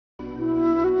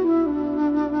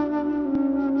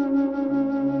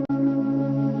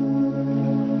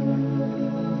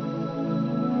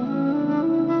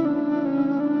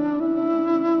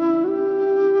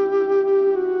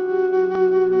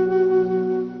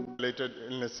related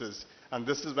illnesses. And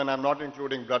this is when I'm not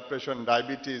including blood pressure and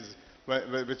diabetes,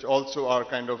 which also are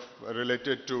kind of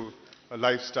related to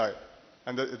lifestyle.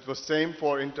 And it was same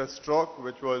for interstroke,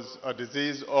 which was a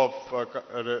disease of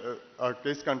a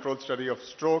case control study of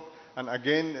stroke. And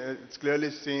again, it's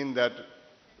clearly seen that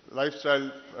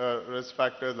lifestyle risk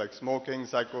factors like smoking,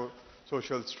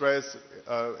 psychosocial stress,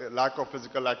 lack of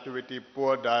physical activity,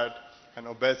 poor diet, and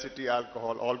obesity,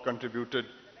 alcohol, all contributed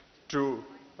to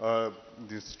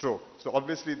the stroke. So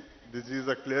obviously, diseases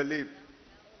are clearly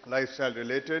lifestyle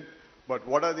related. But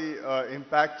what are the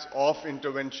impacts of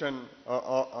intervention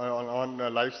on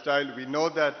lifestyle? We know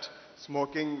that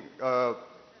smoking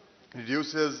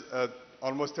reduces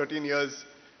almost 13 years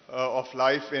of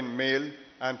life in male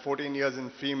and 14 years in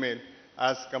female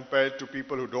as compared to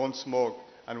people who don't smoke.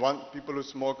 And people who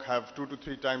smoke have 2 to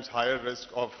 3 times higher risk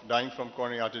of dying from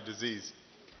coronary artery disease.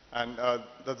 And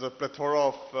there's a plethora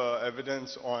of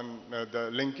evidence on the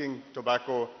linking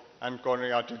tobacco and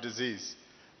coronary artery disease.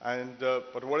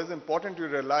 But what is important to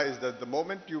realize that the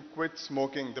moment you quit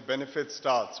smoking, the benefit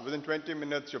starts. Within 20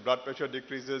 minutes, your blood pressure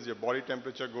decreases, your body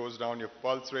temperature goes down, your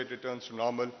pulse rate returns to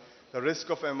normal. The risk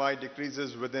of MI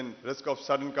decreases within, risk of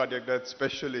sudden cardiac death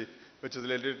especially, which is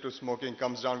related to smoking,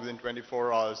 comes down within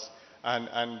 24 hours.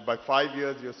 And by 5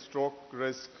 years, your stroke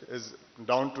risk is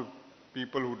down to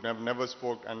people who have never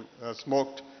smoked.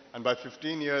 And by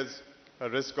 15 years, a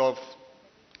risk of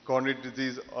coronary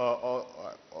disease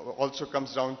also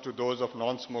comes down to those of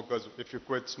non-smokers if you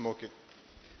quit smoking.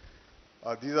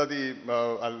 These are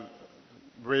the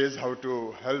ways how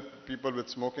to help people with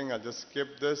smoking. I'll just skip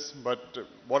this. But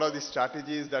what are the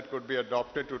strategies that could be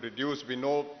adopted to reduce? We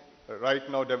know right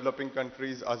now developing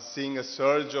countries are seeing a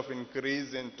surge of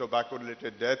increase in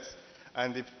tobacco-related deaths.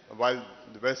 And while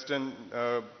the Western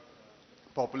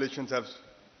populations have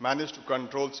managed to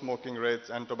control smoking rates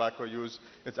and tobacco use,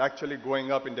 it's actually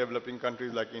going up in developing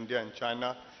countries like India and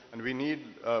China. And we need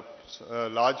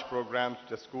large programs,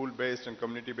 just school-based and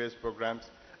community-based programs,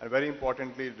 and very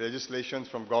importantly, legislations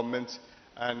from governments.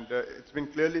 And it's been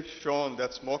clearly shown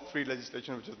that smoke-free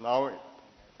legislation, which is now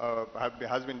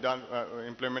has been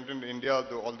implemented in India,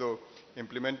 although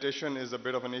implementation is a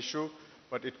bit of an issue,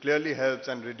 but it clearly helps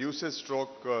and reduces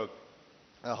stroke,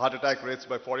 heart attack rates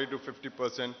by 40 to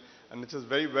 50%. And it is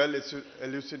very well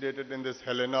elucidated in this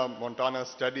Helena, Montana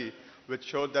study, which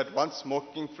showed that once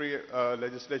smoking-free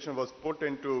legislation was put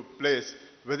into place,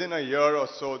 within a year or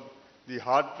so, the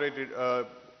heart rate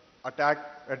attack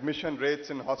admission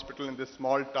rates in hospital in this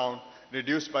small town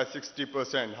reduced by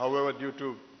 60%. However, due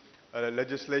to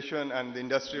legislation and the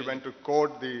industry went to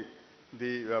court,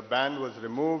 the ban was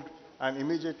removed, and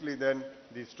immediately then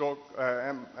the stroke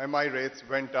MI rates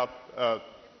went up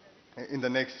in the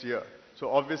next year. So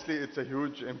obviously, it's a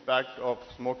huge impact of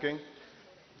smoking.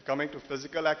 Coming to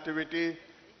physical activity,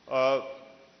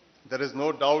 there is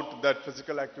no doubt that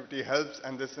physical activity helps.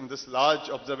 And in this large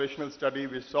observational study,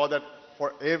 we saw that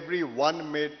for every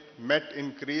 1 MET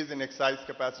increase in exercise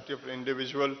capacity of an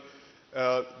individual,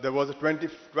 there was a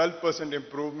 12%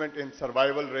 improvement in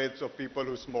survival rates of people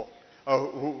who smoke,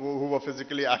 who were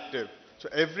physically active. So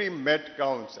every MET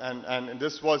counts, and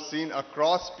this was seen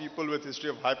across people with history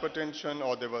of hypertension,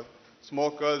 or they were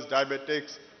smokers,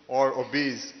 diabetics, or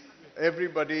obese.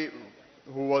 Everybody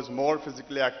who was more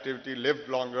physically active lived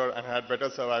longer and had better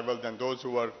survival than those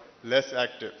who were less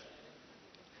active.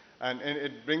 And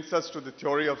it brings us to the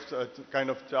theory of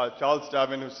Charles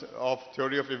Darwin of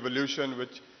theory of evolution,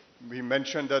 which we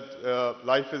mentioned that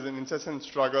life is an incessant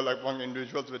struggle among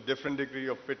individuals with different degree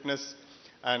of fitness.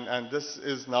 And this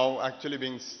is now actually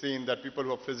being seen that people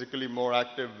who are physically more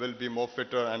active will be more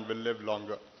fitter and will live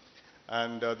longer.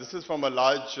 And this is from a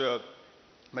large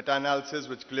meta-analysis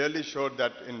which clearly showed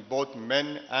that in both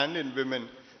men and in women,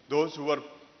 those who were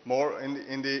more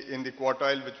in the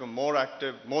quartile, which were more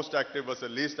active, most active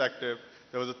versus least active,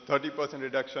 there was a 30%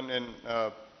 reduction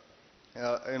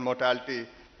in mortality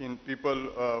in people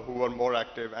who were more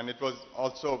active. And it was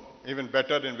also even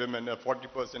better in women, a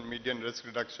 40% median risk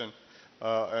reduction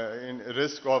in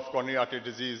risk of coronary artery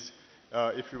disease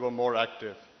if you were more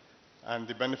active. And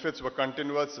the benefits were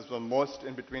continuous. This was most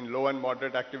in between low and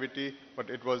moderate activity, but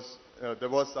there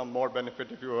was some more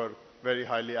benefit if you were very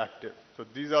highly active. So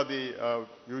these are the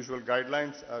usual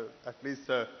guidelines, at least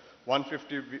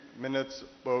 150 minutes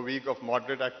per week of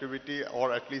moderate activity,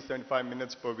 or at least 75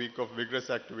 minutes per week of vigorous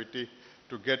activity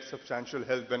to get substantial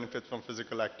health benefits from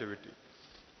physical activity.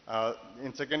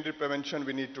 In secondary prevention,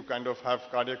 we need to kind of have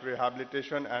cardiac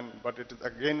rehabilitation, but it is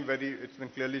again it's been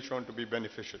clearly shown to be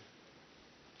beneficial.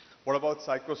 What about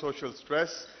psychosocial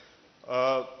stress?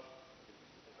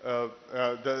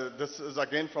 this is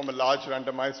again from a large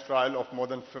randomized trial of more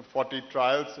than 40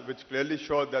 trials, which clearly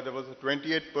showed that there was a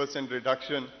 28%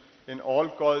 reduction in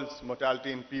all-cause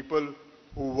mortality in people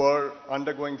who were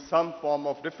undergoing some form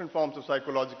of different forms of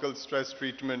psychological stress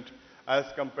treatment as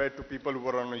compared to people who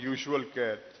were on a usual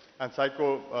care. And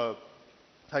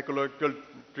psychological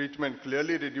treatment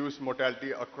clearly reduced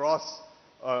mortality across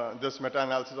this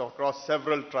meta-analysis across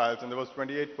several trials, and there was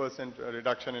 28%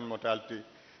 reduction in mortality.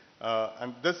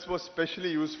 And this was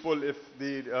especially useful if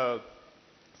the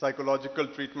psychological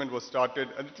treatment was started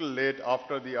a little late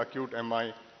after the acute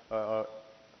MI.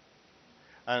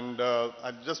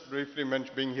 I just briefly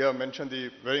being here mention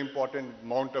the very important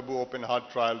Mount Abu open heart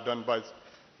trial done by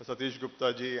Satish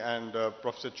Gupta ji and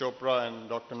Professor Chopra and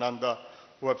Dr. Nanda,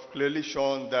 who have clearly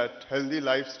shown that healthy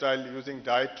lifestyle using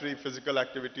dietary, physical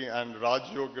activity and Raj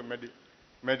Yoga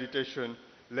meditation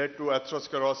led to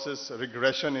atherosclerosis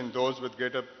regression in those with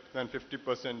greater than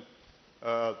 50%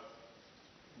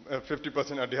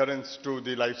 adherence to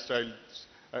the lifestyle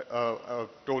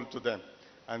told to them.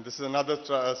 And this is another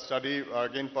study,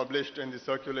 again published in the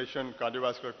Circulation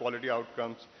Cardiovascular Quality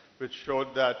Outcomes, which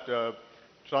showed that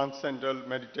transcendental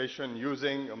meditation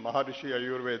using Maharishi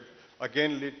Ayurveda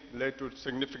again led to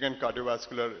significant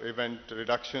cardiovascular event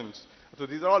reductions. So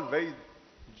these are all very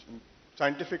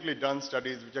scientifically done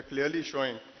studies which are clearly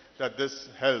showing that this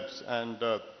helps. And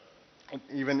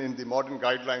even in the modern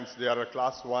guidelines, they are a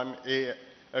class 1A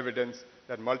evidence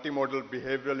that multimodal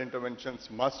behavioral interventions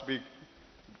must be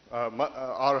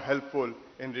are helpful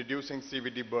in reducing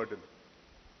CVD burden.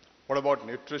 What about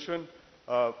nutrition?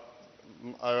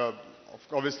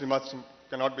 Obviously much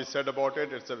cannot be said about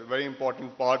it. It's a very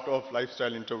important part of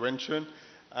lifestyle intervention,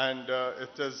 and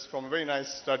it is from a very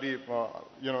nice study,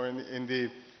 in the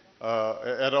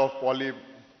era of poly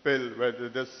pill, where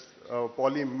this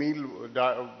poly meal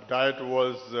diet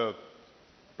was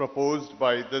proposed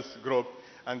by this group,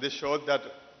 and they showed that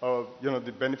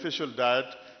the beneficial diet,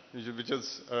 which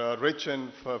is rich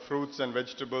in fruits and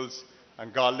vegetables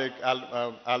and garlic,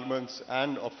 almonds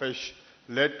and fish,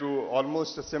 led to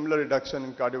almost a similar reduction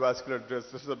in cardiovascular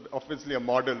risk. This is obviously a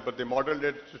model, but the model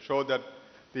led to show that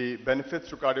the benefits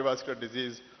to cardiovascular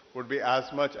disease would be as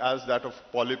much as that of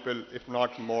polypill, if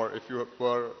not more, if you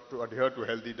were to adhere to a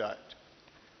healthy diet.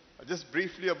 Just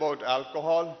briefly about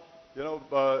alcohol,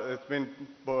 it's been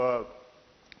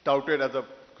touted as a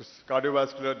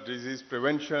cardiovascular disease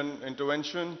prevention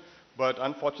intervention, but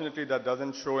unfortunately that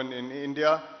doesn't show in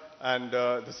India. And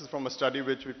this is from a study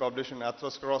which we published in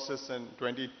Atherosclerosis in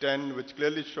 2010, which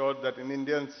clearly showed that in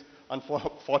Indians,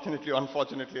 unfortunately,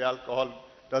 alcohol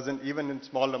doesn't, even in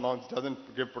small amounts, doesn't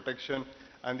give protection.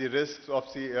 And the risks of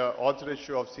odds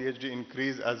ratio of CHD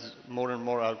increase as more and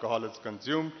more alcohol is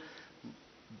consumed.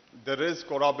 There is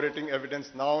corroborating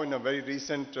evidence now in a very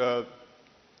recent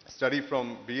study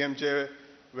from BMJ,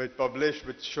 which published,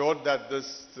 which showed that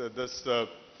this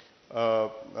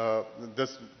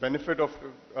benefit of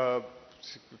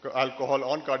alcohol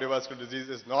on cardiovascular disease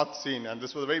is not seen. And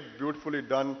this was a very beautifully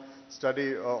done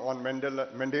study on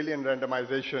Mendelian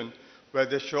randomization, where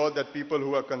they showed that people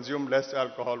who have consumed less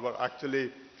alcohol were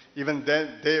actually, even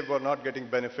then, they were not getting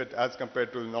benefit as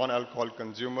compared to non-alcohol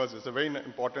consumers. It's a very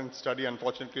important study.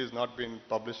 Unfortunately, it's not been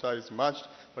publicized much,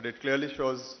 but it clearly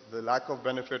shows the lack of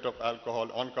benefit of alcohol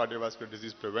on cardiovascular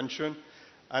disease prevention.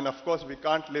 And of course, we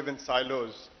can't live in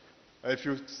silos. If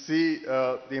you see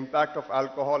the impact of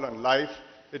alcohol on life,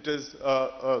 it is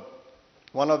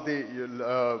one of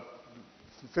the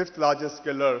fifth largest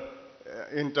killer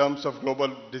in terms of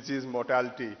global disease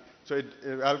mortality. So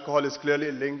alcohol is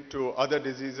clearly linked to other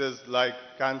diseases like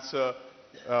cancer,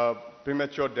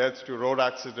 premature deaths to road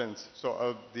accidents.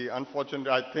 So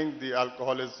unfortunately, I think the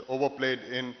alcohol is overplayed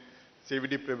in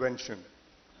CVD prevention.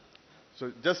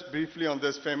 So just briefly on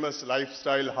this famous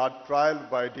lifestyle heart trial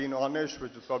by Dean Ornish,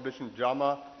 which was published in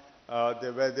JAMA,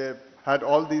 where they had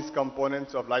all these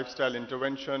components of lifestyle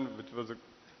intervention, which was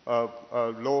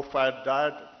a low-fat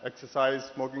diet,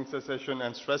 exercise, smoking cessation,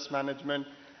 and stress management.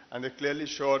 And they clearly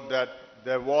showed that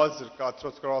there was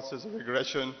atherosclerosis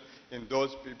regression in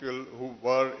those people who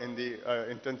were in the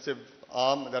intensive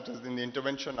arm, that is in the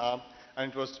intervention arm,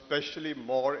 and it was especially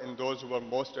more in those who were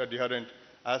most adherent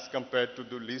as compared to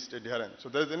the least adherent. So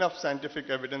there's enough scientific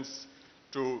evidence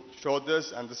to show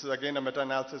this, and this is again a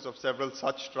meta-analysis of several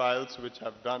such trials which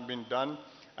have been done,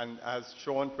 and has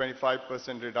shown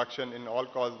 25% reduction in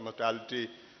all-cause mortality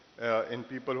in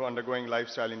people who are undergoing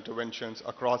lifestyle interventions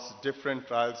across different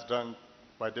trials done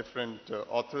by different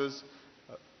authors.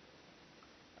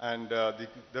 And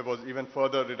there was even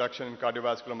further reduction in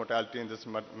cardiovascular mortality in this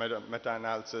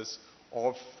meta-analysis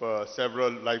of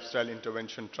several lifestyle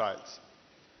intervention trials.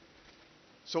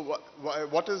 So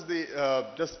what is the,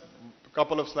 just a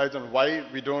couple of slides on why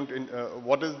we don't,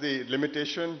 what is the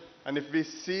limitation? And if we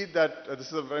see that, this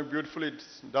is a very beautifully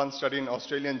done study in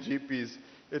Australian GPs,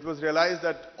 it was realized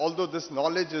that although this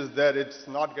knowledge is there, it's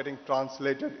not getting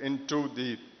translated into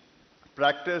the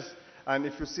practice. And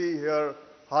if you see here,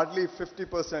 hardly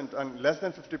 50% and less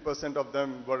than 50% of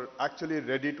them were actually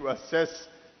ready to assess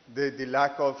the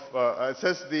lack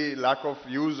of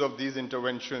use of these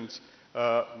interventions,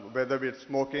 whether it's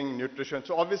smoking, nutrition.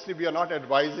 So obviously we are not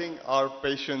advising our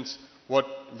patients what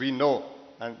we know,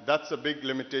 and that's a big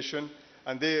limitation.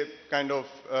 And they kind of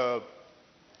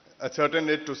ascertain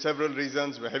it to several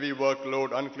reasons: heavy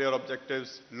workload, unclear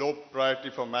objectives, low priority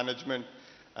for management.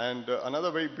 And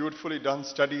another very beautifully done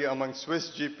study among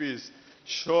Swiss GPs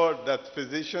showed that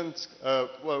physicians,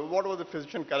 what were the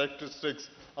physician characteristics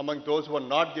among those who are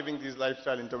not giving these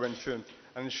lifestyle interventions,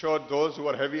 and showed those who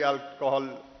are heavy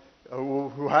alcohol,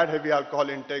 who had heavy alcohol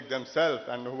intake themselves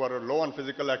and who are low on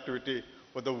physical activity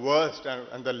were the worst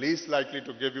and the least likely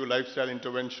to give you lifestyle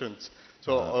interventions.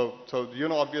 So, you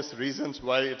know, obvious reasons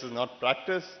why it is not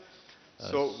practiced.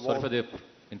 Sorry for the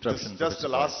interruption. Just the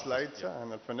last slide, sir,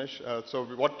 and I'll finish. So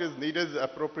what is needed is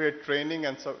appropriate training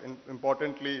and,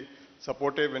 importantly,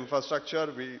 supportive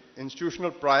infrastructure.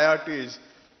 Institutional priorities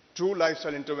to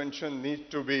lifestyle intervention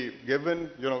need to be given.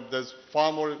 You know, there's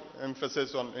far more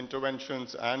emphasis on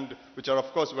interventions, and which are of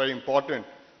course very important,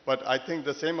 but I think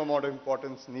the same amount of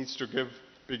importance needs to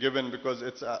be given, because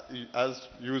it's as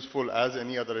useful as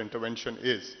any other intervention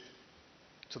is.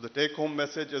 So the take-home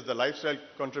message is the lifestyle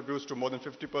contributes to more than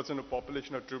 50% of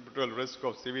population attributable risk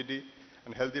of CVD,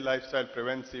 and healthy lifestyle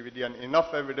prevents CVD, and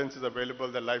enough evidence is available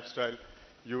that lifestyle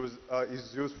use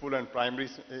is useful in primary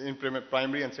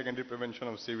and secondary prevention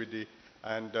of CVD,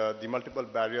 and the multiple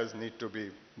barriers need to be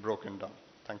broken down.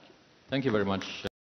 Thank you. Thank you very much.